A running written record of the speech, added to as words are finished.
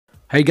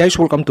Hi guys,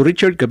 welcome to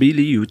Richard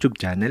Kabili YouTube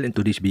channel. In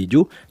today's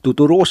video,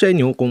 tuturo ko sa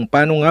inyo kung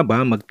paano nga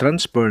ba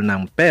mag-transfer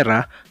ng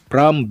pera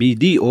from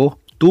BDO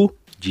to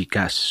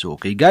Gcash. So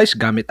okay guys,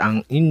 gamit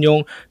ang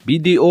inyong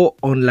BDO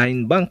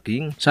online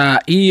banking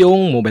sa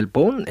iyong mobile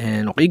phone.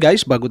 And okay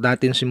guys, bago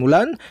natin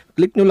simulan,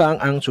 click nyo lang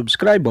ang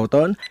subscribe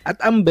button at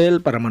ang bell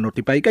para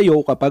ma-notify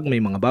kayo kapag may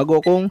mga bago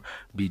akong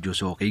video.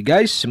 So okay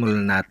guys,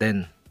 simulan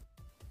natin.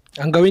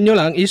 Ang gawin nyo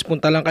lang is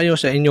punta lang kayo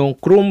sa inyong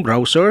Chrome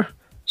browser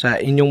sa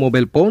inyong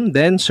mobile phone,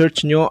 then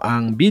search nyo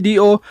ang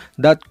bdo.com.ph.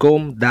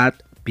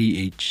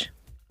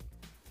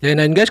 Then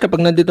ayun guys,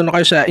 kapag nandito na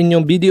kayo sa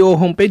inyong BDO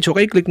homepage,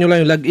 okay, click nyo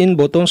lang yung login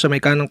button sa may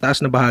kanang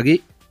taas na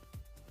bahagi.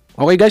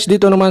 Okay guys,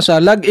 dito naman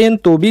sa login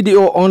to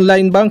BDO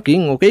online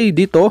banking, okay,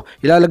 dito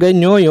ilalagay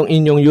nyo yung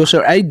inyong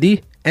user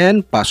ID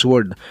and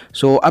password.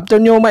 So after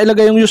nyo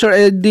mailagay yung user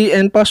ID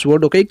and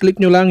password, okay,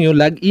 click nyo lang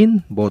yung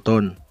login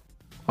button.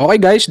 Okay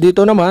guys,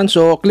 dito naman,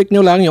 so click nyo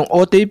lang yung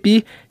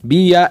OTP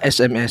via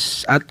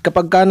SMS. At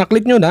kapag ka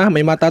na-click nyo na,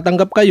 may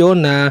matatanggap kayo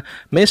na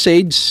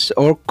message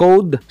or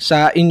code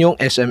sa inyong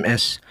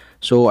SMS.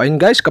 So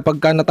ayun guys, kapag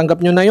ka natanggap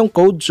nyo na yung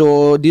code,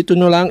 so dito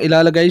nyo lang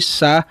ilalagay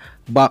sa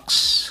box.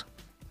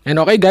 And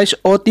okay guys,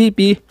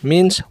 OTP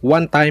means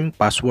one-time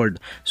password.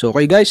 So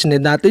okay guys,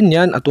 need natin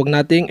yan at huwag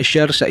nating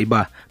i-share sa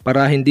iba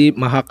para hindi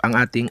ma-hack ang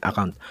ating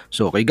account.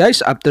 So okay guys,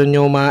 after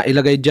nyo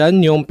mailagay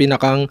dyan yung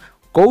pinakang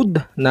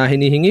code na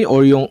hinihingi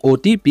or yung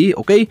OTP,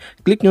 okay,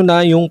 click nyo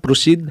na yung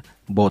proceed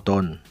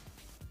button.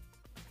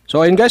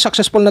 So ayun guys,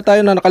 successful na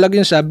tayo na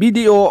nakalagin sa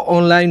BDO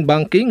online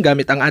banking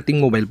gamit ang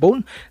ating mobile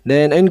phone.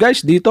 Then ayun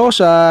guys, dito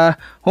sa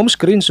home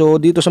screen, so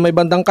dito sa may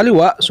bandang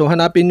kaliwa, so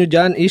hanapin nyo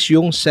dyan is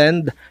yung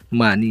send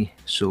money.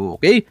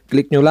 So okay,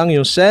 click nyo lang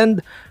yung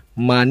send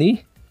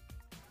money.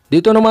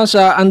 Dito naman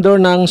sa under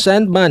ng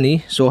send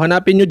money, so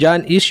hanapin nyo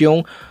dyan is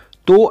yung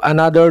to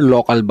another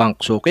local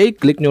bank. So okay,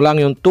 click nyo lang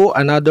yung to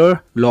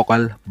another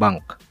local bank.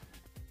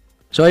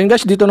 So ayun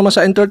guys, dito naman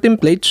sa enter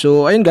template,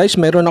 so ayun guys,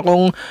 meron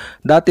akong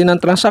dati ng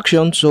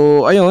transaction.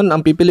 So ayun,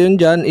 ang pipiliin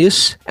dyan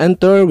is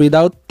enter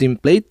without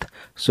template.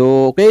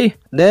 So okay,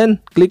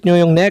 then click nyo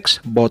yung next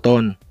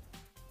button.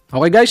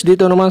 Okay guys,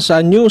 dito naman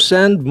sa new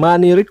send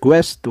money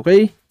request,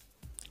 okay.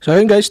 So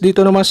ayun guys,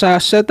 dito naman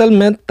sa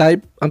settlement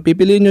type, ang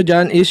pipiliin nyo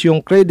dyan is yung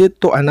credit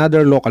to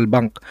another local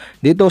bank.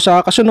 Dito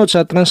sa kasunod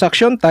sa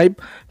transaction type,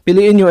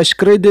 piliin nyo is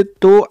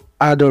credit to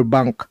other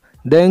bank.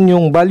 Then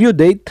yung value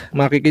date,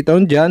 makikita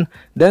nyo dyan.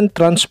 Then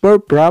transfer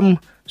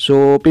from,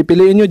 so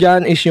pipiliin nyo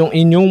dyan is yung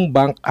inyong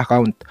bank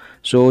account.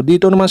 So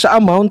dito naman sa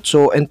amount,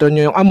 so enter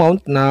nyo yung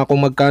amount na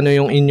kung magkano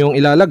yung inyong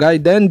ilalagay.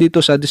 Then dito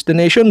sa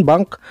destination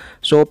bank,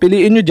 so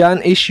piliin nyo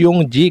dyan is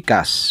yung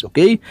Gcash.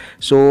 Okay,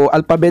 so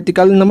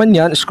alphabetical naman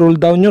yan, scroll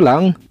down nyo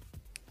lang.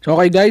 So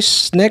okay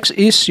guys, next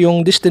is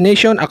yung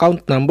destination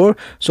account number.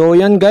 So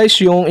yan guys,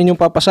 yung inyong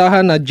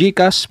papasahan na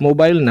Gcash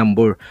mobile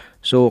number.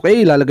 So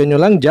okay, ilalagay nyo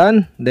lang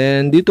dyan.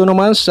 Then dito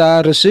naman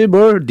sa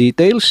receiver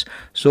details,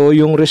 so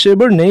yung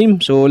receiver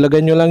name, so lagay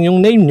nyo lang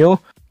yung name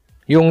nyo,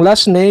 yung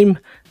last name,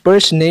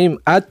 first name,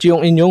 at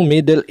yung inyong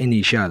middle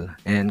initial.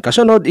 And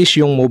kasunod is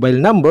yung mobile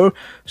number.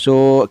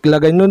 So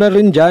ilagay nyo na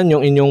rin dyan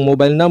yung inyong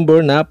mobile number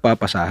na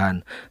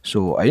papasahan.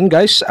 So ayun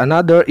guys,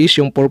 another is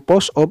yung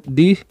purpose of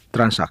the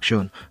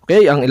transaction.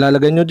 Okay, ang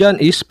ilalagay nyo dyan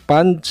is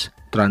funds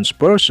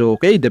transfer. So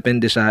okay,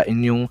 depende sa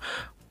inyong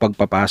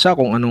pagpapasa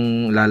kung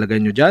anong lalagay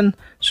nyo dyan.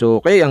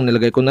 So okay, ang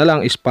nilagay ko na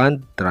lang is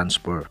fund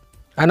transfer.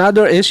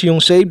 Another is yung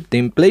save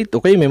template.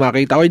 Okay, may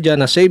makita ko dyan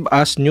na save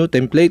as new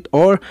template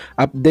or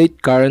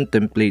update current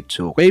template.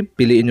 So okay,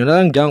 piliin nyo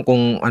na lang dyan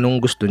kung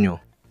anong gusto nyo.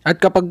 At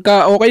kapag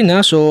ka okay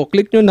na, so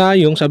click nyo na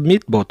yung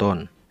submit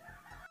button.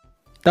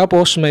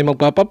 Tapos may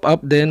magpa-pop up,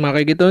 then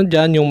makikita nyo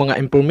dyan yung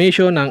mga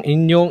information ng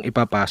inyong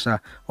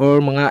ipapasa or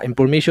mga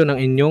information ng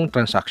inyong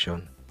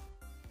transaction.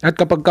 At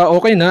kapag ka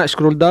okay na,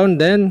 scroll down,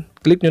 then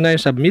click nyo na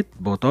yung submit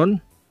button.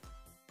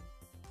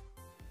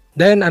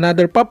 Then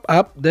another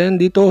pop-up,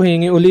 then dito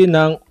hingi uli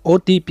ng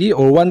OTP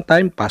or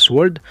one-time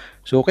password.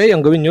 So okay,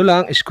 ang gawin nyo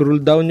lang, scroll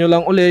down nyo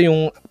lang uli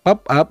yung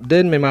pop-up,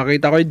 then may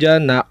makita kayo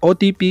dyan na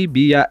OTP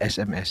via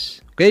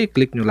SMS. Okay,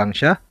 click nyo lang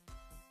siya.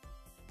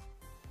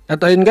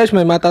 At ayun guys,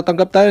 may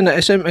matatanggap tayo na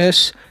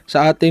SMS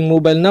sa ating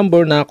mobile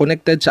number na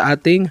connected sa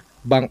ating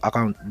bank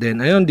account.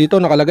 Then ayun,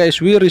 dito nakalagay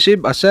is we receive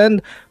a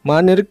send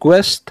money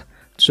request.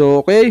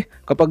 So okay,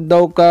 kapag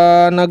daw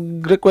ka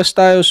nag-request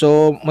tayo,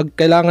 so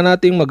kailangan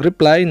nating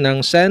mag-reply ng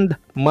send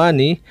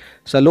money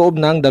sa loob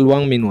ng 2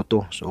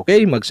 minuto. So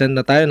okay, mag-send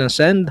na tayo ng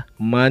send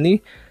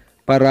money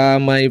para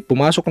may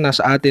pumasok na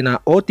sa atin na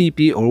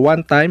OTP or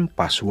one-time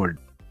password.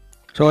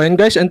 So ayun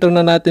guys, enter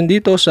na natin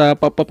dito sa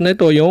pop-up na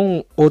ito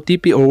yung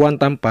OTP or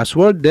one-time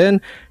password.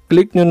 Then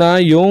click nyo na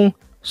yung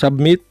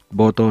submit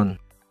button.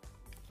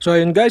 So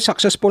ayun guys,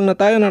 successful na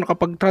tayo na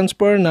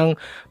nakapag-transfer ng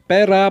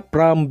pera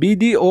from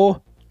BDO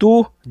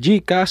to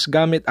Gcash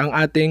gamit ang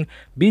ating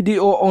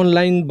BDO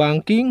online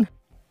banking.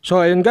 So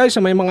ayun guys,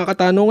 sa may mga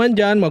katanungan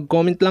dyan,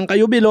 mag-comment lang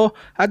kayo below.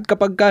 At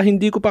kapag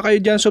hindi ko pa kayo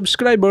dyan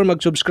subscriber,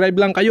 mag-subscribe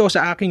lang kayo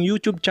sa aking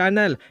YouTube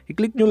channel.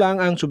 I-click nyo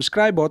lang ang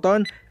subscribe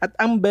button at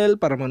ang bell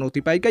para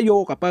ma-notify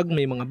kayo kapag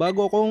may mga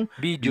bago kong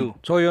video.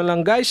 So yun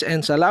lang guys,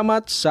 and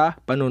salamat sa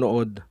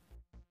panonood.